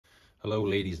Hello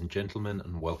ladies and gentlemen,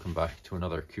 and welcome back to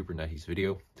another Kubernetes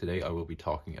video. Today I will be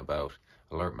talking about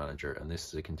Alertmanager, and this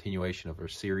is a continuation of our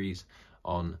series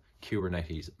on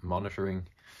Kubernetes monitoring.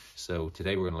 So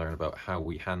today we're going to learn about how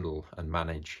we handle and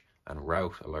manage and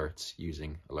route alerts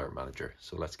using Alertmanager.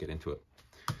 So let's get into it.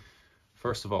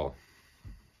 First of all,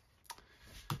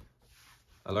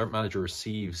 Alertmanager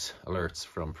receives alerts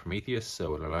from Prometheus.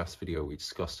 So in our last video we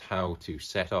discussed how to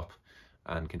set up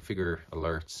and configure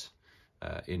alerts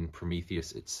in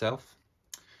Prometheus itself.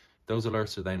 Those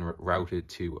alerts are then routed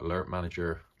to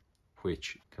Alertmanager,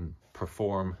 which can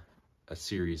perform a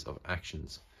series of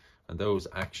actions. And those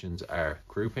actions are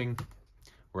grouping,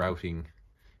 routing,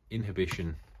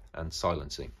 inhibition, and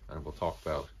silencing. And we'll talk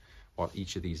about what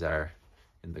each of these are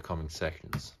in the coming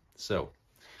sections. So,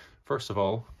 first of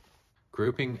all,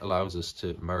 grouping allows us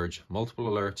to merge multiple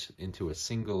alerts into a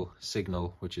single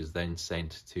signal, which is then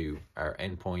sent to our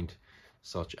endpoint,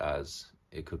 such as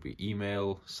it could be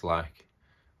email, Slack,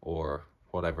 or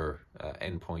whatever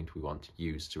endpoint we want to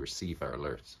use to receive our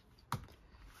alerts.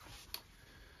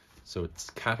 So it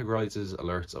categorizes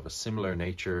alerts of a similar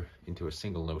nature into a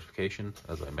single notification,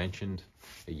 as I mentioned.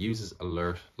 It uses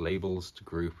alert labels to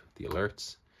group the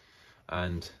alerts,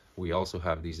 and we also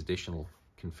have these additional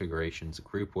configurations: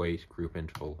 group weight, group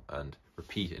interval, and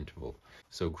repeat interval.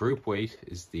 So group weight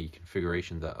is the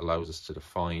configuration that allows us to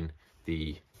define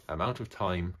the amount of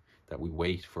time that we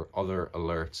wait for other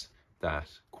alerts that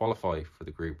qualify for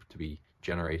the group to be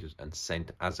generated and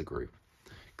sent as a group.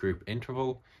 Group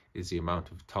interval is the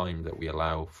amount of time that we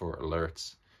allow for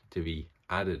alerts to be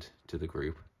added to the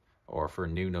group, or for a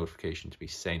new notification to be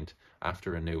sent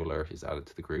after a new alert is added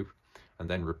to the group. And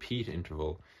then repeat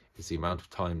interval is the amount of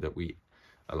time that we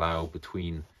allow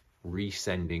between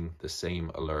resending the same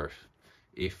alert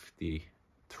if the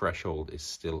threshold is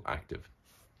still active.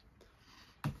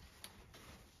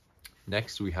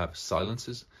 Next, we have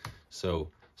silences. So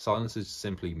silences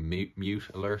simply mute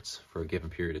alerts for a given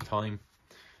period of time.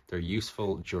 They're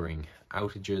useful during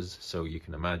outages. So you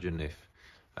can imagine if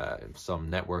some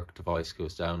network device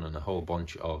goes down and a whole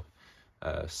bunch of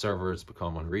servers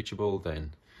become unreachable,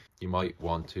 then you might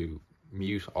want to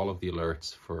mute all of the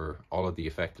alerts for all of the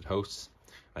affected hosts,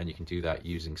 and you can do that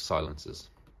using silences.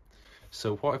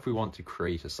 So what if we want to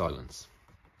create a silence?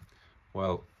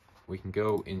 Well, we can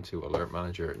go into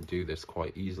Alertmanager and do this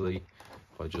quite easily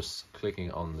by just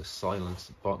clicking on the silence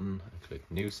button and click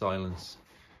new silence.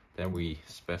 Then we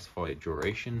specify a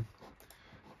duration.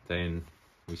 Then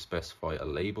we specify a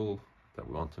label that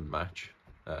we want to match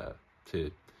to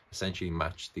essentially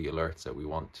match the alerts that we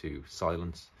want to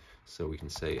silence. So we can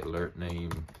say alert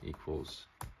name equals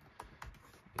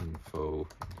info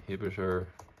inhibitor.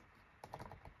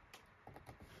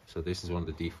 So this is one of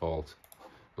the default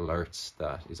alerts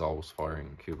that is always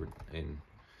firing in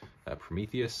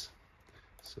Prometheus.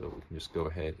 So we can just go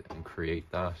ahead and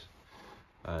create that,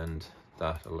 and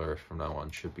that alert from now on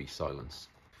should be silenced.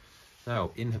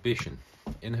 Now, inhibition.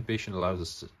 Inhibition allows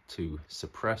us to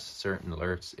suppress certain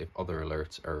alerts if other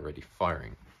alerts are already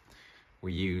firing.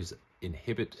 We use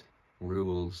inhibit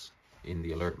rules in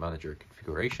the Alertmanager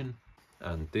configuration,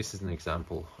 and this is an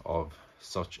example of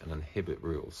such an inhibit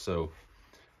rule. So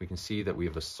we can see that we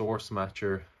have a source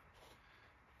matcher,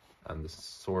 and the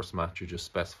source matcher just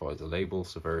specifies a label,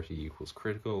 severity equals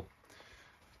critical.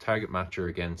 Target matcher,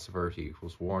 again, severity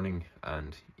equals warning,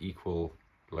 and equal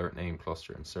alert name,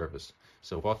 cluster, and service.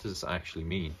 So what does this actually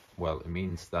mean? Well, it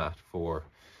means that for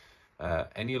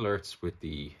any alerts with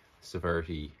the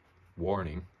severity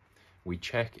warning, we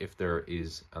check if there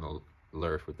is an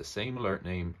alert with the same alert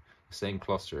name, the same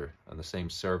cluster, and the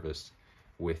same service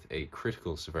with a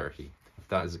critical severity. If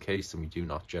that is the case, then we do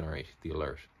not generate the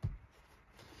alert.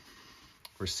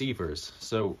 Receivers.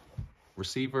 So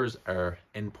receivers are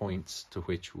endpoints to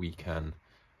which we can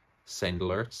send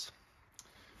alerts.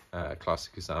 A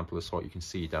classic example is what you can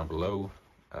see down below.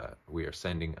 We are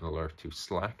sending an alert to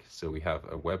Slack. So we have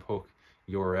a webhook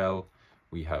URL,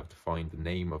 we have defined the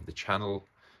name of the channel,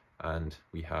 and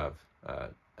we have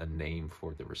a name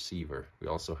for the receiver. We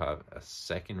also have a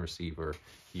second receiver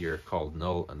here called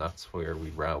null, and that's where we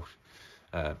route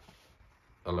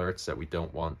alerts that we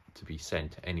don't want to be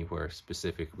sent anywhere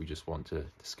specific. We just want to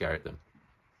discard them.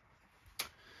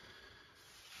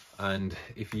 And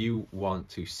if you want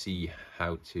to see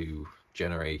how to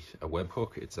generate a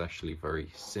webhook, it's actually very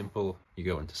simple. You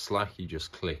go into Slack, you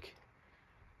just click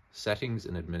Settings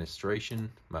and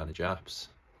Administration, Manage Apps.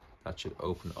 That should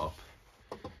open up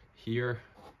here.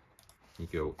 You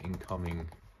go Incoming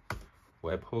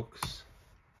Webhooks,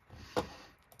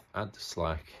 add to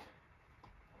Slack,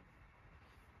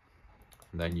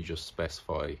 and then you just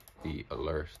specify the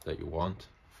alert that you want.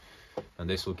 and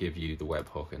this will give you the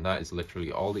webhook, and that is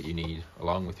literally all that you need,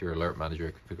 along with your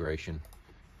Alertmanager configuration,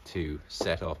 to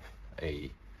set up a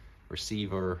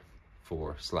receiver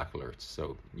for Slack alerts,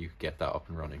 so you can get that up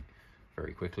and running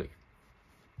very quickly.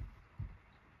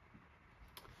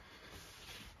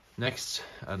 Next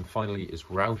and finally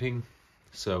is routing.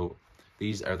 So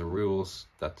these are the rules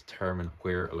that determine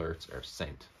where alerts are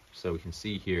sent. So we can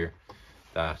see here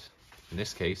that in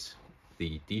this case,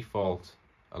 the default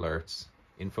alerts,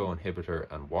 info inhibitor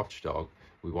and watchdog,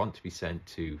 we want to be sent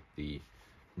to the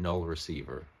null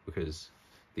receiver, because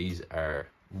these are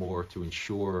more to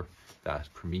ensure that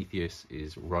Prometheus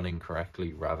is running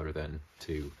correctly rather than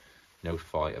to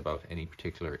notify about any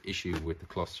particular issue with the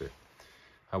cluster.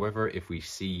 However, if we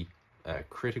see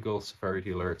critical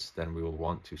severity alerts, then we will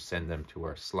want to send them to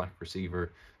our Slack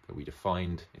receiver that we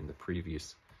defined in the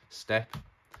previous step.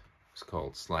 It's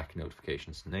called Slack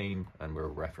notifications name, and we're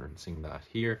referencing that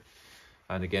here.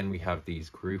 And again, we have these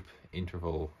group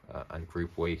interval and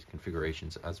group weight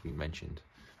configurations as we mentioned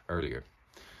earlier.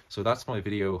 So that's my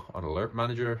video on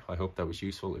Alertmanager. I hope that was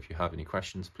useful. If you have any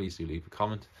questions, please do leave a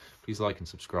comment. Please like and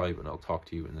subscribe, and I'll talk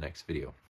to you in the next video.